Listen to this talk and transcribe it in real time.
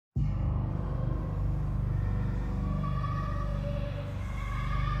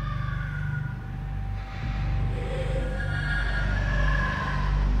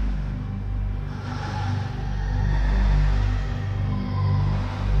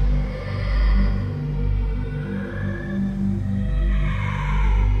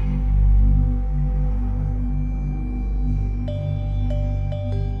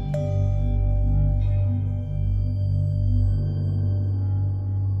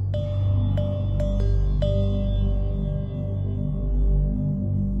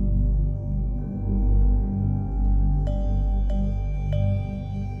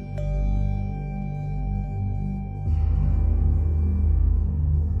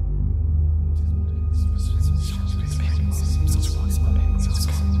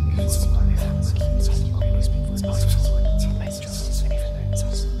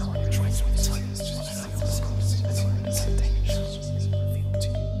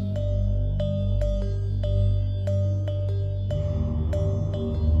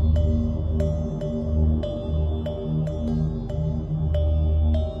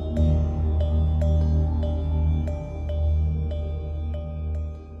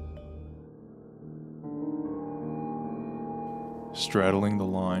straddling the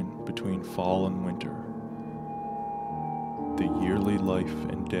line between fall and winter, the yearly life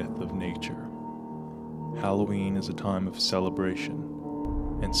and death of nature. Halloween is a time of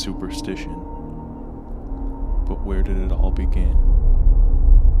celebration and superstition. But where did it all begin?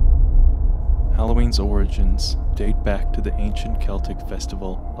 Halloween's origins date back to the ancient Celtic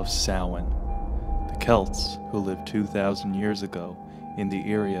festival of Samhain. The Celts, who lived 2,000 years ago in the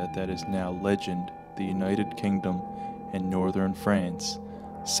area that is now legend, the United Kingdom, and northern France,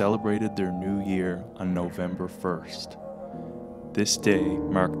 celebrated their new year on November 1st. This day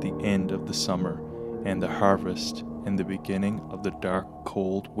marked the end of the summer and the harvest and the beginning of the dark,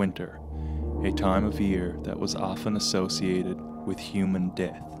 cold winter, a time of year that was often associated with human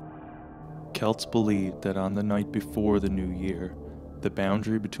death. Celts believed that on the night before the new year, the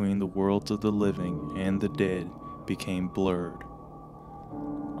boundary between the worlds of the living and the dead became blurred.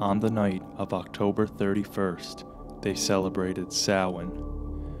 On the night of October 31st, they celebrated Samhain,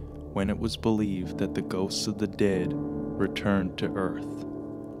 when it was believed that the ghosts of the dead returned to Earth.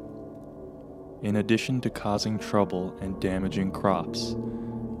 In addition to causing trouble and damaging crops,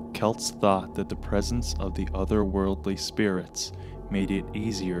 Celts thought that the presence of the otherworldly spirits made it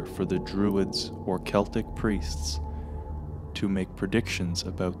easier for the Druids or Celtic priests to make predictions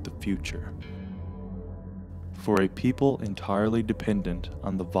about the future. For a people entirely dependent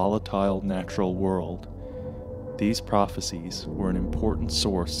on the volatile natural world, these prophecies were an important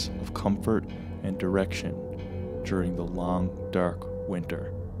source of comfort and direction during the long, dark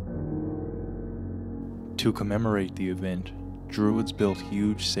winter. To commemorate the event, Druids built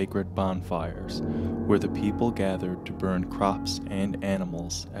huge sacred bonfires where the people gathered to burn crops and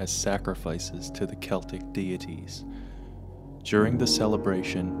animals as sacrifices to the Celtic deities. During the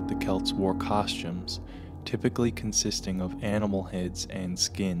celebration, the Celts wore costumes, typically consisting of animal heads and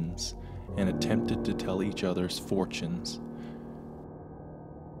skins, and attempted to tell each other's fortunes.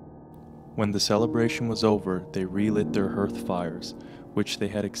 When the celebration was over, they relit their hearth fires, which they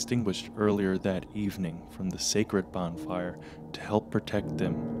had extinguished earlier that evening from the sacred bonfire to help protect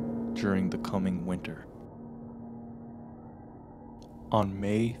them during the coming winter. On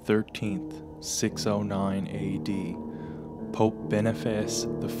May 13th, 609 AD, Pope Boniface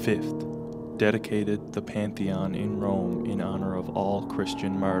V dedicated the Pantheon in Rome in honor of all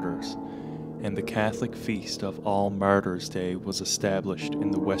Christian martyrs, and the Catholic feast of All Martyrs' Day was established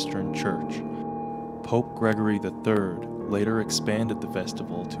in the Western Church. Pope Gregory III later expanded the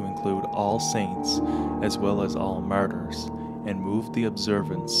festival to include all saints as well as all martyrs, and moved the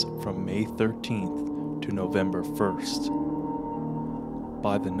observance from May 13th to November 1st.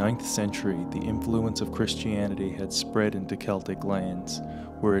 By the 9th century, the influence of Christianity had spread into Celtic lands,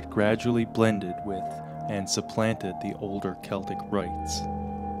 where it gradually blended with and supplanted the older Celtic rites.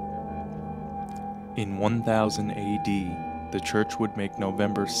 In 1000 AD, the Church would make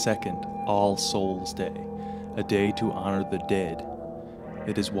November 2nd All Souls' Day, a day to honor the dead.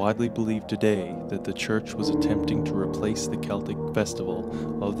 It is widely believed today that the Church was attempting to replace the Celtic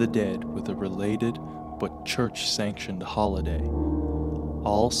festival of the dead with a related but church-sanctioned holiday.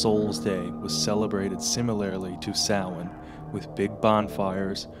 All Souls' Day was celebrated similarly to Samhain, with big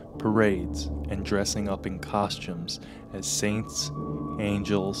bonfires, parades, and dressing up in costumes as saints,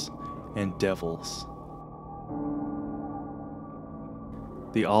 angels, and devils.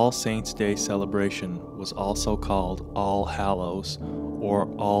 The All Saints' Day celebration was also called All Hallows or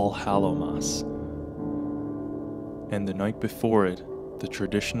All Hallowmas, and the night before it, the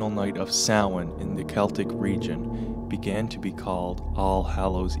traditional night of Samhain in the Celtic region, began to be called All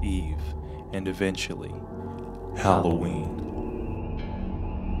Hallows' Eve, and eventually Halloween.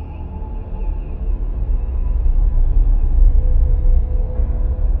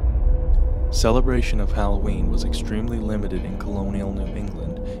 Celebration of Halloween was extremely limited in colonial New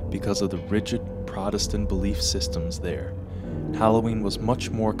England because of the rigid Protestant belief systems there. Halloween was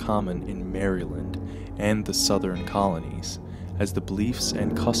much more common in Maryland and the southern colonies, as the beliefs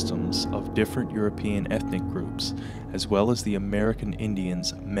and customs of different European ethnic groups, as well as the American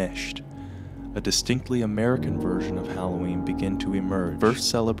Indians, meshed. A distinctly American version of Halloween began to emerge. First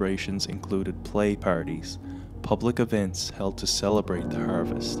celebrations included play parties, public events held to celebrate the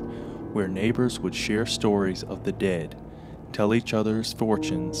harvest, where neighbors would share stories of the dead, tell each other's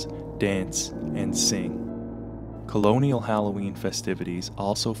fortunes, dance, and sing. Colonial Halloween festivities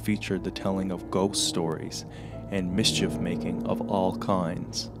also featured the telling of ghost stories and mischief-making of all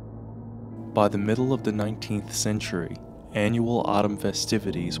kinds. By the middle of the 19th century, annual autumn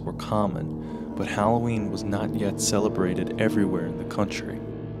festivities were common, but Halloween was not yet celebrated everywhere in the country.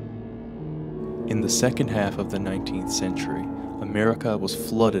 In the second half of the 19th century, America was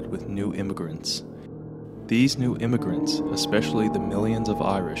flooded with new immigrants. These new immigrants, especially the millions of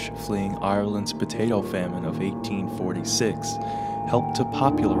Irish fleeing Ireland's potato famine of 1846, helped to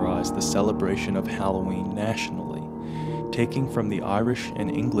popularize the celebration of Halloween nationally. Taking from the Irish and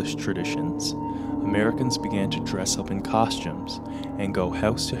English traditions, Americans began to dress up in costumes and go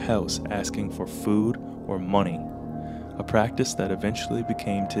house to house asking for food or money, a practice that eventually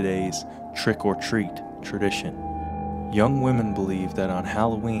became today's trick-or-treat tradition. Young women believed that on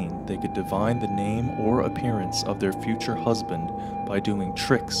Halloween they could divine the name or appearance of their future husband by doing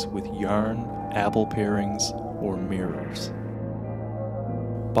tricks with yarn, apple parings, or mirrors.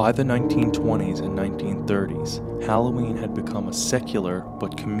 By the 1920s and 1930s, Halloween had become a secular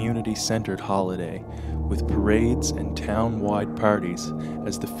but community-centered holiday, with parades and town-wide parties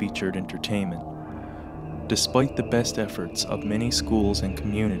as the featured entertainment. Despite the best efforts of many schools and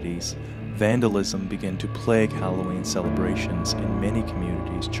communities, vandalism began to plague Halloween celebrations in many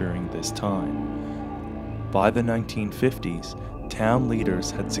communities during this time. By the 1950s, town leaders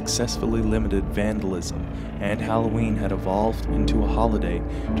had successfully limited vandalism, and Halloween had evolved into a holiday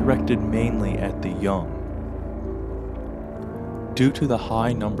directed mainly at the young. Due to the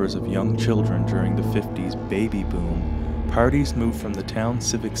high numbers of young children during the 50s baby boom, parties moved from the town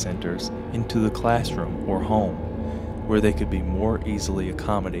civic centers into the classroom or home, where they could be more easily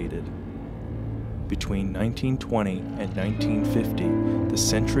accommodated. Between 1920 and 1950, the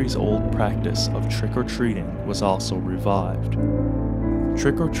centuries-old practice of trick-or-treating was also revived.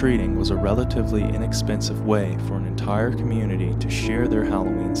 Trick-or-treating was a relatively inexpensive way for an entire community to share their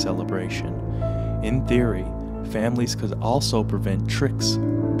Halloween celebration. In theory, families could also prevent tricks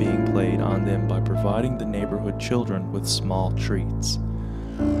being played on them by providing the neighborhood children with small treats.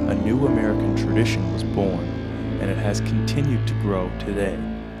 A new American tradition was born, and it has continued to grow today.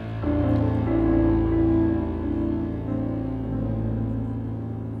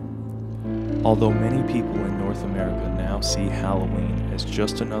 Although many people in North America now see Halloween as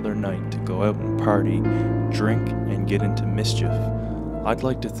just another night to go out and party, drink, and get into mischief, I'd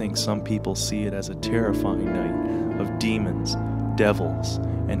like to think some people see it as a terrifying night of demons, devils,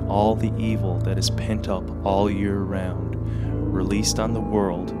 and all the evil that is pent up all year round, released on the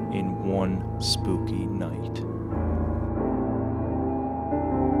world in one spooky night.